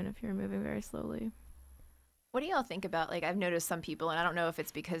bicycle, even if you're moving very slowly. What do y'all think about, like, I've noticed some people, and I don't know if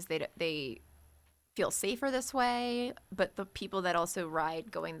it's because they feel safer this way, but the people that also ride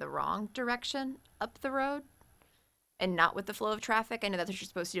going the wrong direction up the road and not with the flow of traffic. I know that's what you're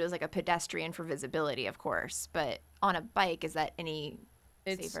supposed to do as like a pedestrian for visibility, of course, but on a bike, is that any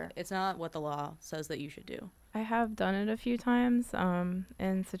safer? It's not what the law says that you should do. I have done it a few times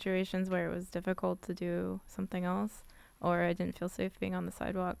in situations where it was difficult to do something else, or I didn't feel safe being on the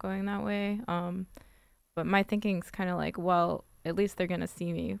sidewalk going that way. But my thinking's kind of like, well, at least they're going to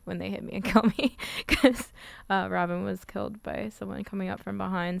see me when they hit me and kill me, because Robin was killed by someone coming up from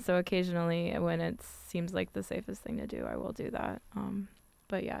behind. So occasionally when it seems like the safest thing to do, I will do that.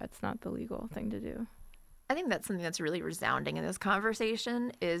 But yeah, it's not the legal thing to do. I think that's something that's really resounding in this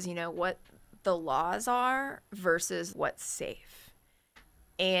conversation is, you know, what the laws are versus what's safe.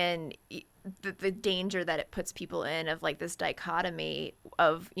 And the danger that it puts people in of like this dichotomy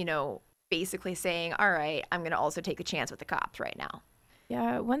of, you know, basically saying, all right, I'm going to also take a chance with the cops right now.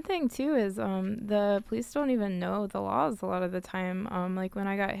 Yeah, one thing too is the police don't even know the laws a lot of the time. Like when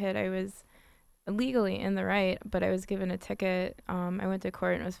I got hit, I was legally in the right, but I was given a ticket. I went to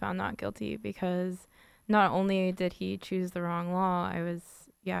court and was found not guilty because not only did he choose the wrong law,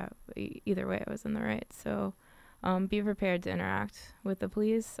 either way I was in the right. So be prepared to interact with the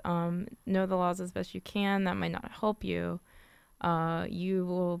police. Know the laws as best you can. That might not help you. You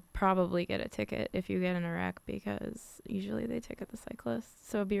will probably get a ticket if you get in a wreck because usually they ticket the cyclists.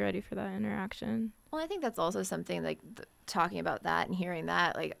 So be ready for that interaction. Well, I think that's also something like talking about that and hearing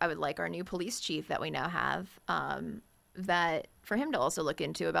that, like I would like our new police chief that we now have, that for him to also look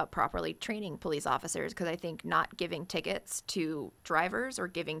into about properly training police officers, because I think not giving tickets to drivers or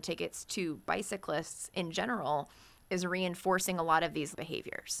giving tickets to bicyclists in general is reinforcing a lot of these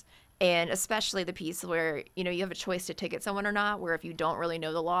behaviors. And especially the piece where, you know, you have a choice to ticket someone or not, where if you don't really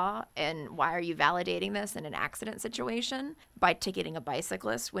know the law, and why are you validating this in an accident situation by ticketing a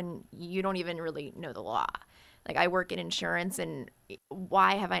bicyclist when you don't even really know the law? Like, I work in insurance, and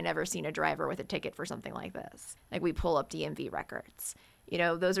why have I never seen a driver with a ticket for something like this? Like, we pull up DMV records. You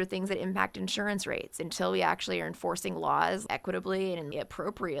know, those are things that impact insurance rates. Until we actually are enforcing laws equitably and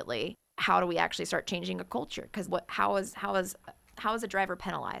appropriately, how do we actually start changing a culture? Because how is a driver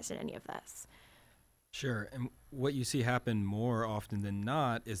penalized in any of this? Sure. And what you see happen more often than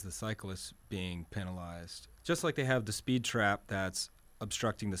not is the cyclists being penalized. Just like they have the speed trap that's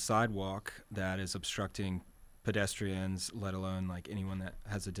obstructing the sidewalk, that is obstructing pedestrians, let alone like anyone that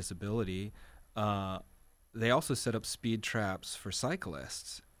has a disability. They also set up speed traps for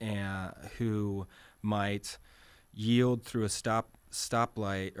cyclists who might yield through a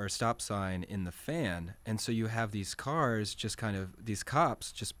stoplight or stop sign in the fan. And so you have these cars these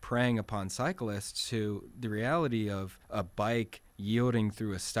cops just preying upon cyclists, who the reality of a bike yielding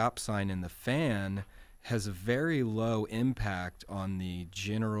through a stop sign in the fan has a very low impact on the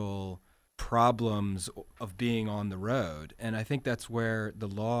general problems of being on the road. And I think that's where the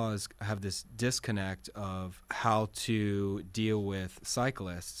laws have this disconnect of how to deal with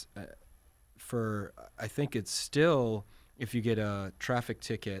cyclists. I think it's still, if you get a traffic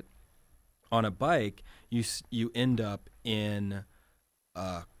ticket on a bike, you end up in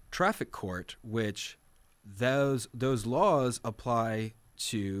a traffic court, which those laws apply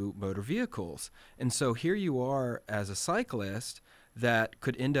to motor vehicles. And so here you are as a cyclist that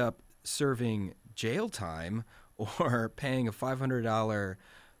could end up serving jail time or paying a $500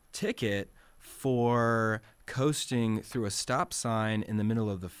 ticket for coasting through a stop sign in the middle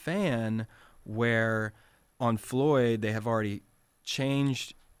of the fan, where on Floyd they have already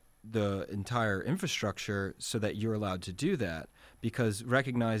changed the entire infrastructure so that you're allowed to do that, because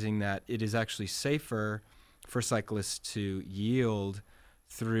recognizing that it is actually safer for cyclists to yield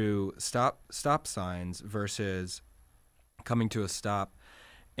through stop signs versus coming to a stop.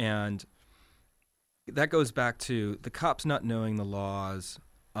 And that goes back to the cops not knowing the laws.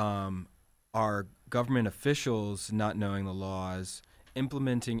 our government officials not knowing the laws,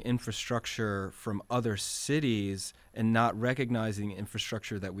 implementing infrastructure from other cities and not recognizing the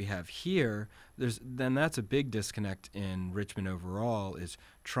infrastructure that we have here, then that's a big disconnect in Richmond overall, is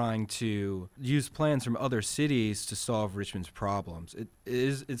trying to use plans from other cities to solve Richmond's problems.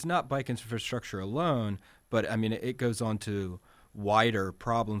 It's not bike infrastructure alone, but I mean, it goes on to wider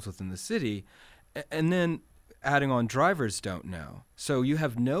problems within the city. And then adding on, drivers don't know. So you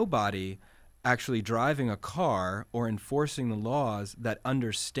have nobody actually driving a car or enforcing the laws that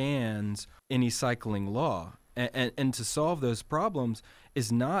understands any cycling law. And to solve those problems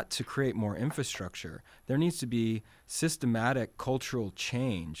is not to create more infrastructure. There needs to be systematic cultural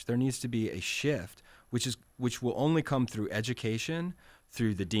change. There needs to be a shift, which will only come through education,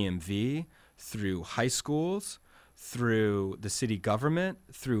 through the DMV, through high schools, through the city government,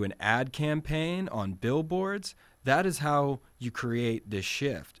 through an ad campaign on billboards. That is how you create this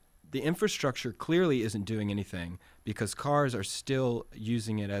shift. The infrastructure clearly isn't doing anything because cars are still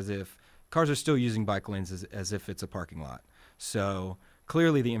using bike lanes as if it's a parking lot. So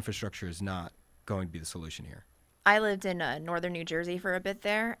clearly the infrastructure is not going to be the solution here. I lived in northern New Jersey for a bit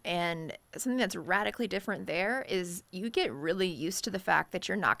there, and something that's radically different there is you get really used to the fact that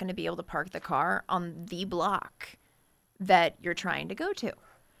you're not going to be able to park the car on the block that you're trying to go to.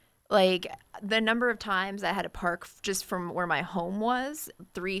 Like, the number of times I had to park just from where my home was,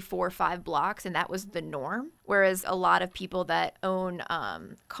 3, 4, 5 blocks, and that was the norm. Whereas a lot of people that own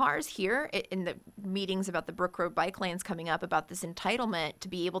cars here, in the meetings about the Brook Road bike lanes coming up, about this entitlement to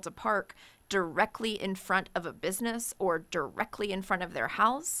be able to park directly in front of a business or directly in front of their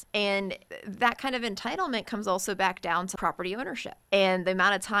house. And that kind of entitlement comes also back down to property ownership. And the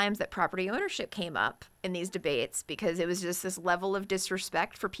amount of times that property ownership came up in these debates, because it was just this level of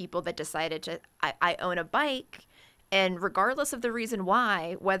disrespect for people that decided to, I own a bike. And regardless of the reason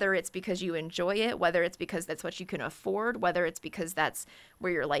why, whether it's because you enjoy it, whether it's because that's what you can afford, whether it's because that's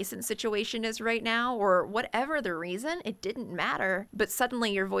where your license situation is right now, or whatever the reason, it didn't matter. But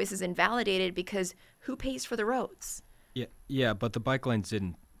suddenly your voice is invalidated because who pays for the roads? Yeah, but the bike lanes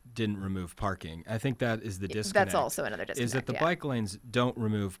didn't remove parking. I think that is the disconnect. That's also another disconnect. Is that the bike lanes don't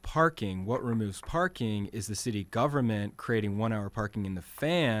remove parking. What removes parking is the city government creating 1-hour parking in the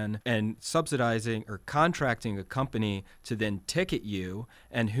fan and subsidizing or contracting a company to then ticket you,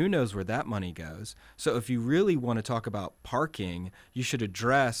 and who knows where that money goes. So if you really want to talk about parking, you should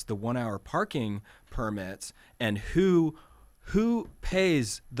address the 1-hour parking permits and who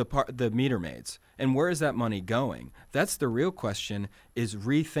pays the meter maids, and where is that money going? That's the real question, is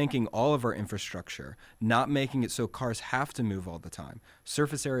rethinking all of our infrastructure, not making it so cars have to move all the time.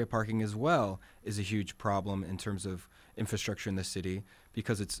 Surface area parking as well is a huge problem in terms of infrastructure in the city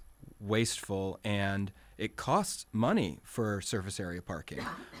because it's wasteful and it costs money for surface area parking.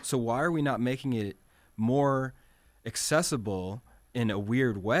 So why are we not making it more accessible in a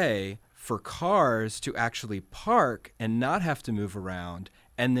weird way for cars to actually park and not have to move around,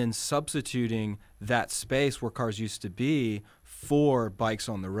 and then substituting that space where cars used to be for bikes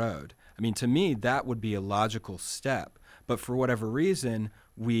on the road? I mean, to me, that would be a logical step. But for whatever reason,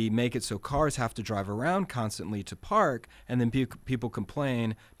 we make it so cars have to drive around constantly to park, and then people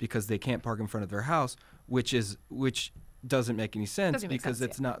complain because they can't park in front of their house, which doesn't make any sense because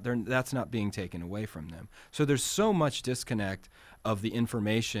that's not being taken away from them. So there's so much disconnect of the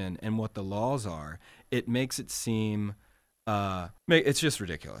information and what the laws are. It makes it seem it's just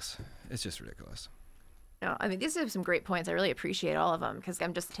ridiculous. It's just ridiculous. No, I mean, these are some great points. I really appreciate all of them because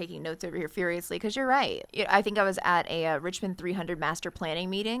I'm just taking notes over here furiously because you're right. I think I was at a Richmond 300 master planning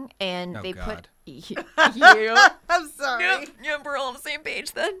meeting, and they put you. I'm sorry. Yep, we're all on the same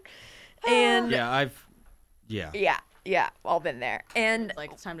page then. And Yeah, all been there. And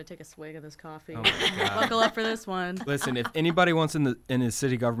Like, it's time to take a swig of this coffee. Oh my God. Buckle up for this one. Listen, if anybody in the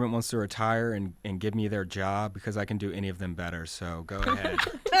city government wants to retire and give me their job, because I can do any of them better, so go ahead.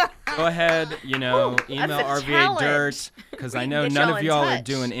 Go ahead, email RVA Dirt, because I know none of y'all are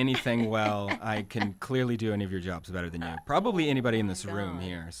doing anything well. I can clearly do any of your jobs better than you. Probably anybody in this room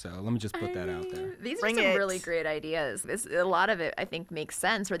here, so let me just put that out there. These Bring are some it. really great ideas. A lot of it, I think, makes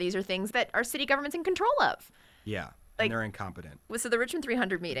sense, or these are things that our city government's in control of. Yeah, Like- and they're incompetent. So the Richmond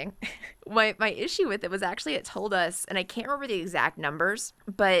 300 meeting, my issue with it was actually it told us, and I can't remember the exact numbers,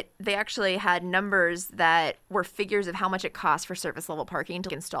 but they actually had numbers that were figures of how much it costs for surface level parking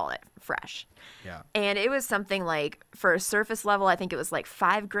to install it fresh. Yeah. And it was something like, for a surface level, I think it was like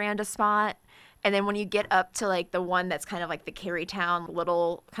 $5,000 a spot. And then when you get up to like the one that's kind of like the Carytown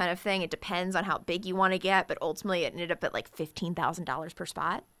little kind of thing, it depends on how big you want to get, but ultimately it ended up at like $15,000 per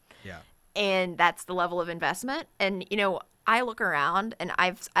spot. Yeah. And that's the level of investment. And, I look around and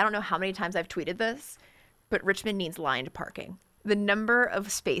I don't know how many times I've tweeted this, but Richmond needs lined parking. The number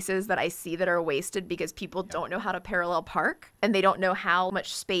of spaces that I see that are wasted because people don't know how to parallel park and they don't know how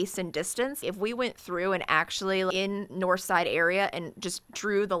much space and distance. If we went through and actually in North Side area and just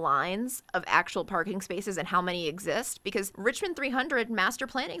drew the lines of actual parking spaces and how many exist, because Richmond 300 master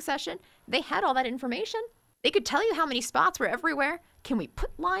planning session, they had all that information. They could tell you how many spots were everywhere. Can we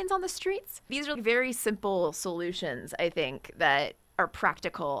put lines on the streets? These are very simple solutions, I think, that are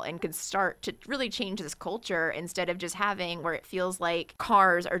practical and could start to really change this culture instead of just having where it feels like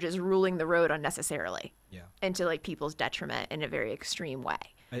cars are just ruling the road unnecessarily. Yeah. And to like people's detriment in a very extreme way.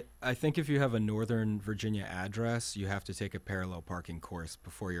 I think if you have a Northern Virginia address, you have to take a parallel parking course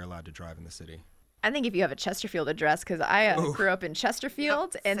before you're allowed to drive in the city. I think if you have a Chesterfield address, because I grew up in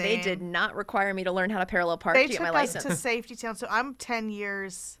Chesterfield, and they did not require me to learn how to parallel park They to get took my us license. to Safety Town, so I'm 10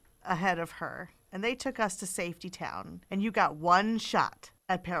 years ahead of her. And they took us to Safety Town, and you got one shot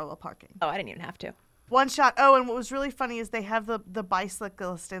at parallel parking. Oh, I didn't even have to. One shot. Oh, and what was really funny is they have the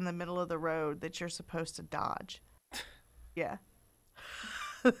bicyclist in the middle of the road that you're supposed to dodge. Yeah.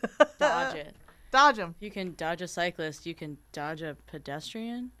 Dodge it. Dodge them. You can dodge a cyclist. You can dodge a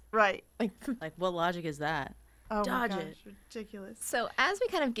pedestrian. Right. Like, what logic is that? Oh Dodge my gosh, it. ridiculous. So as we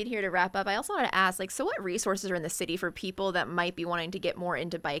kind of get here to wrap up, I also want to ask, like, so what resources are in the city for people that might be wanting to get more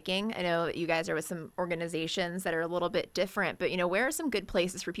into biking? I know that you guys are with some organizations that are a little bit different, but, you know, where are some good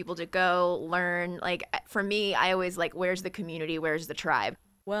places for people to go, learn? Like, for me, I always like, where's the community? Where's the tribe?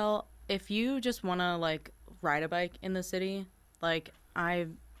 Well, if you just want to, like, ride a bike in the city, like, I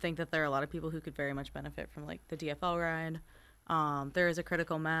think that there are a lot of people who could very much benefit from, like, the DFL ride. There is a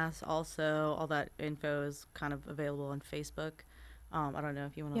Critical Mass also. All that info is kind of available on Facebook. I don't know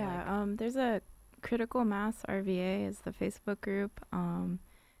if you want to there's a Critical Mass RVA is the Facebook group,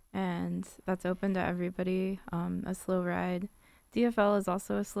 and that's open to everybody. A slow ride. DFL is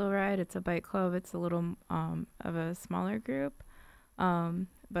also a slow ride. It's a bike club. It's a little of a smaller group,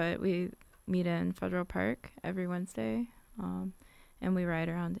 but we meet in Federal Park every Wednesday, and we ride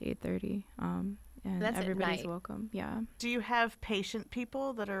around 8:30. And That's at everybody's night. welcome. Yeah. Do you have patient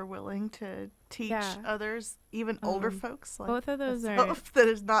people that are willing to teach others, even older folks like Both of those are myself, that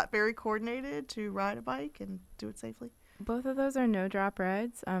is not very coordinated to ride a bike and do it safely? no drop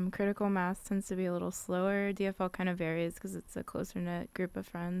rides. Critical Mass tends to be a little slower. DFL kind of varies because it's a closer knit group of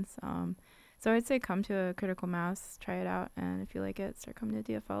friends. So I'd say come to a Critical Mass, try it out, and if you like it, start coming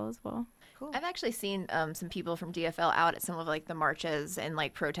to DFL as well. Cool. I've actually seen some people from DFL out at some of like the marches and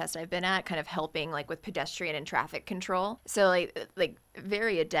like protests I've been at, kind of helping like with pedestrian and traffic control. So like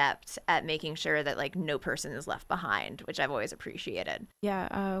very adept at making sure that like no person is left behind, which I've always appreciated.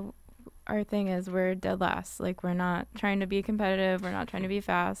 Yeah, our thing is we're dead last. Like, we're not trying to be competitive. We're not trying to be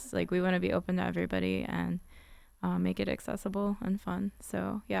fast. Like, we want to be open to everybody and make it accessible and fun.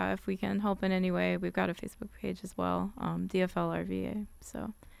 So, yeah, if we can help in any way, we've got a Facebook page as well, DFL RVA.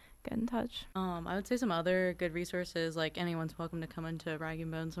 So get in touch. I would say some other good resources, like anyone's welcome to come into Rag and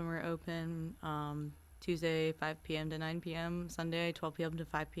Bones when we're open. Tuesday, 5 p.m. to 9 p.m., Sunday, 12 p.m. to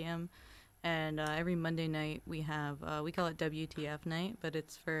 5 p.m., and every Monday night we have, we call it WTF night, but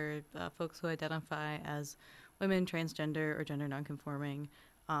it's for folks who identify as women, transgender, or gender nonconforming.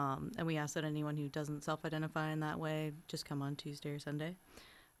 And we ask that anyone who doesn't self-identify in that way just come on Tuesday or Sunday.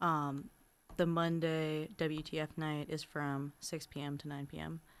 The Monday WTF night is from 6 p.m. to 9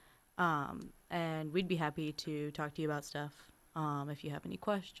 p.m. And we'd be happy to talk to you about stuff. If you have any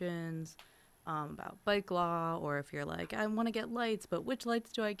questions about bike law, or if you're like, I want to get lights, but which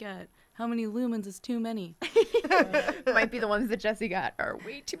lights do I get? How many lumens is too many? Might be the ones that Jesse got are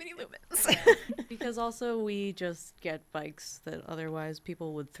way too many lumens. Because also we just get bikes that otherwise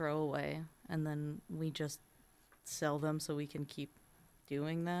people would throw away, and then we just sell them so we can keep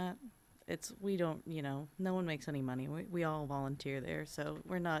doing that. We don't, no one makes any money. We all volunteer there, so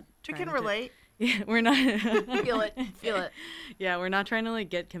we're not You trying can to- relate. Yeah, we're not. Feel it. Yeah, we're not trying to like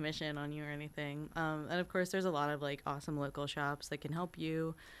get commission on you or anything. And of course, there's a lot of like awesome local shops that can help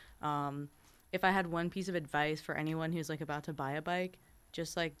you. If I had one piece of advice for anyone who's like about to buy a bike,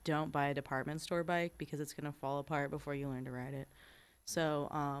 just like don't buy a department store bike, because it's gonna fall apart before you learn to ride it. So,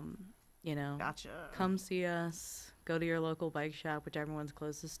 Gotcha. come see us. Go to your local bike shop, whichever one's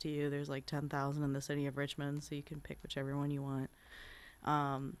closest to you. There's like 10,000 in the city of Richmond, so you can pick whichever one you want.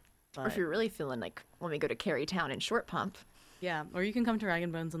 Or if you're really feeling like, let me go to Carytown and Short Pump. Yeah, or you can come to Rag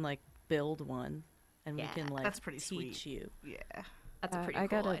and Bones and like build one, and Yeah, we can like that's pretty teach sweet. you. Yeah. That's a pretty I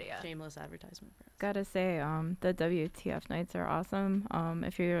cool gotta- idea. Shameless advertisement for us. Gotta say, the WTF nights are awesome.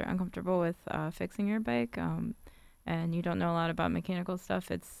 If you're uncomfortable with fixing your bike, and you don't know a lot about mechanical stuff,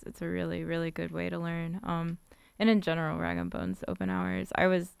 it's a really, really good way to learn. And in general, Rag and Bones open hours. I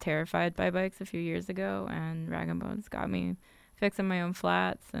was terrified by bikes a few years ago, and Rag and Bones got me fixing my own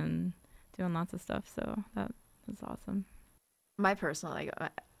flats and doing lots of stuff. So that was awesome. My personal,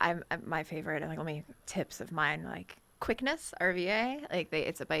 my favorite, only tips of mine, Quickness RVA,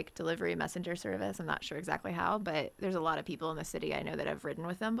 it's a bike delivery messenger service. I'm not sure exactly how, but there's a lot of people in the city I know that have ridden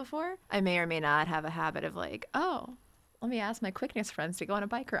with them before. I may or may not have a habit of let me ask my Quickness friends to go on a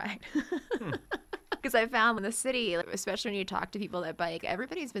bike ride. Because I found in the city, especially when you talk to people that bike,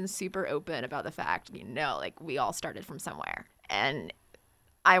 everybody's been super open about the fact, we all started from somewhere. And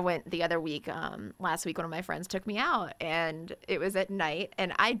I went the other week, last week, one of my friends took me out, and it was at night,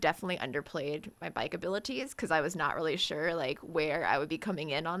 and I definitely underplayed my bike abilities because I was not really sure, where I would be coming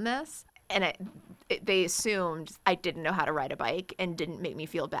in on this. And they assumed I didn't know how to ride a bike and didn't make me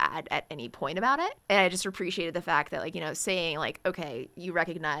feel bad at any point about it. And I just appreciated the fact that, saying, okay, you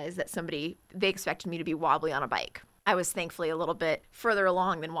recognize that they expected me to be wobbly on a bike. I was thankfully a little bit further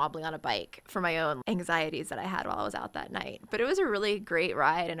along than wobbly on a bike for my own anxieties that I had while I was out that night. But it was a really great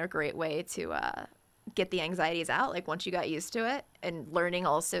ride and a great way to get the anxieties out, once you got used to it, and learning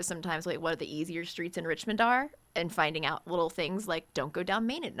also sometimes what the easier streets in Richmond are, and finding out little things like don't go down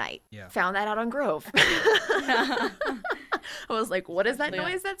Main at night. Yeah. Found that out on Grove. I was like, what is that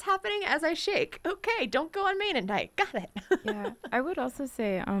noise that's happening as I shake? Okay, don't go on Main at night. Got it. Yeah, I would also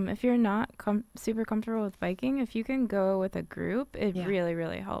say if you're not super comfortable with biking, if you can go with a group, it really,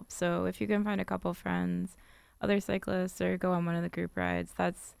 really helps. So if you can find a couple friends, other cyclists, or go on one of the group rides,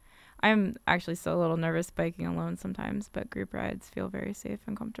 I'm actually still a little nervous biking alone sometimes, but group rides feel very safe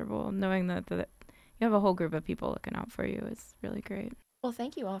and comfortable. Knowing that you have a whole group of people looking out for you is really great. Well,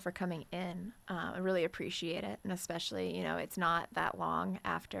 thank you all for coming in. I really appreciate it. And especially, it's not that long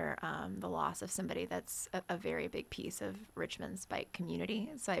after the loss of somebody that's a very big piece of Richmond's bike community.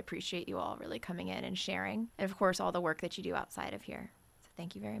 So I appreciate you all really coming in and sharing. And of course, all the work that you do outside of here. So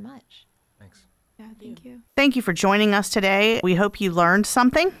thank you very much. Thanks. Yeah, thank you. Thank you for joining us today. We hope you learned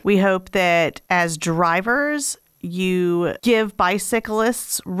something. We hope that as drivers, you give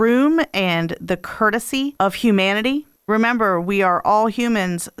bicyclists room and the courtesy of humanity. Remember, we are all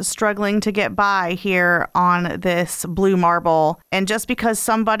humans struggling to get by here on this blue marble. And just because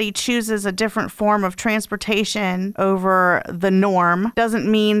somebody chooses a different form of transportation over the norm doesn't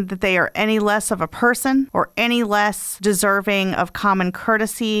mean that they are any less of a person or any less deserving of common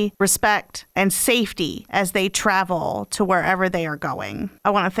courtesy, respect, and safety as they travel to wherever they are going. I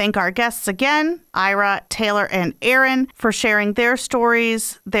want to thank our guests again, Ira, Taylor, and Aaron, for sharing their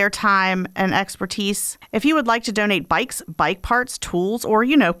stories, their time, and expertise. If you would like to donate bikes, bike parts, tools, or,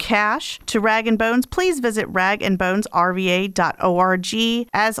 cash to Rag and Bones, please visit ragandbonesrva.org.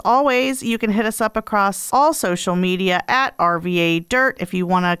 As always, you can hit us up across all social media at RVA Dirt if you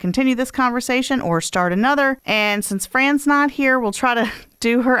want to continue this conversation or start another. And since Fran's not here, we'll try to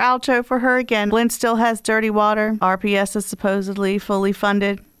do her outro for her again. Blint still has dirty water. RPS is supposedly fully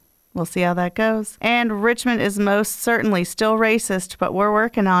funded. We'll see how that goes. And Richmond is most certainly still racist, but we're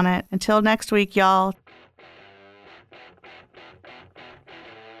working on it. Until next week, y'all.